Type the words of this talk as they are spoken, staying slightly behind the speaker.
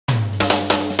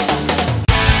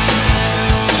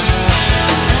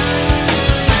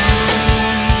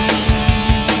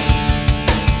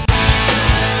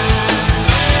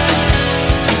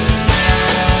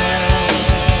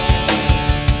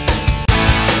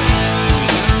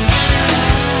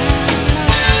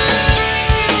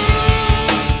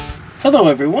Hello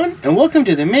everyone, and welcome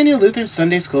to the Emanuel Lutheran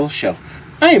Sunday School Show.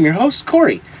 I am your host,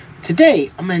 Corey. Today,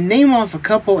 I'm going to name off a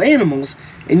couple animals,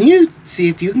 and you see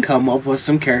if you can come up with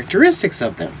some characteristics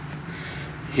of them.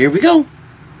 Here we go.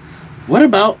 What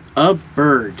about a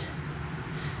bird?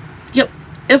 Yep,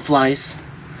 it flies.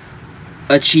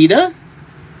 A cheetah?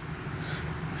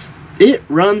 It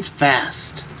runs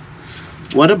fast.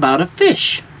 What about a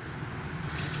fish?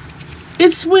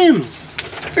 It swims.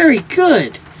 Very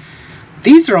good.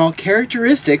 These are all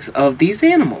characteristics of these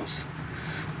animals.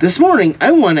 This morning,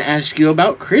 I want to ask you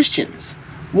about Christians.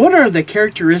 What are the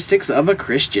characteristics of a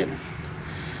Christian?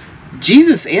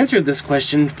 Jesus answered this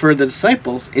question for the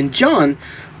disciples in John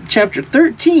chapter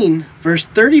 13, verse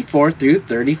 34 through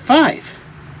 35.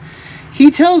 He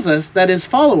tells us that his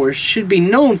followers should be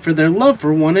known for their love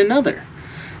for one another.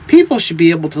 People should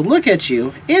be able to look at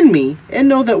you and me and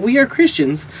know that we are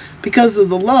Christians because of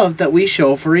the love that we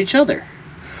show for each other.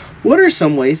 What are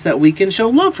some ways that we can show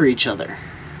love for each other?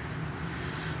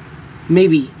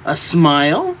 Maybe a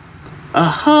smile, a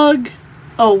hug,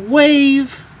 a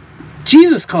wave.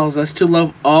 Jesus calls us to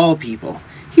love all people.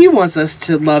 He wants us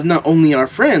to love not only our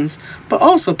friends, but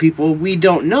also people we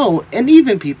don't know and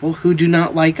even people who do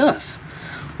not like us.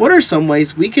 What are some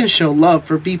ways we can show love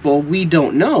for people we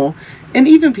don't know and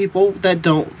even people that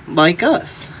don't like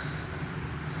us?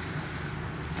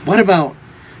 What about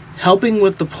helping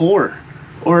with the poor?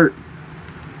 Or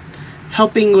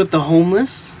helping with the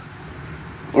homeless?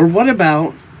 Or what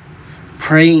about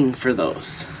praying for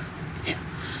those? Yeah,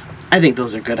 I think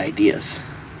those are good ideas.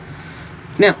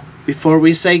 Now, before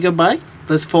we say goodbye,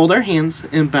 let's fold our hands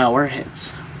and bow our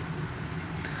heads.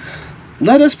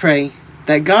 Let us pray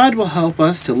that God will help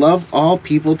us to love all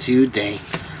people today.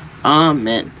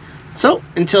 Amen. So,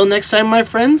 until next time, my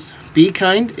friends, be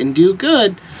kind and do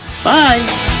good.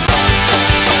 Bye.